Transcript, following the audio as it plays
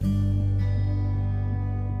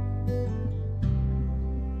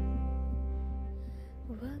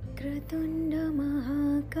वक्रतुण्ड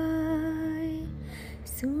महाकाय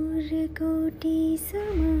सूर्यकोटि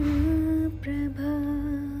समप्रभा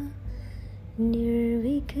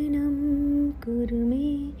निर्विघ्नं कुरु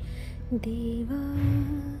मे देवा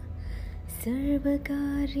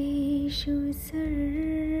सर्वकार्येषु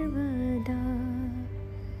सर्वदा।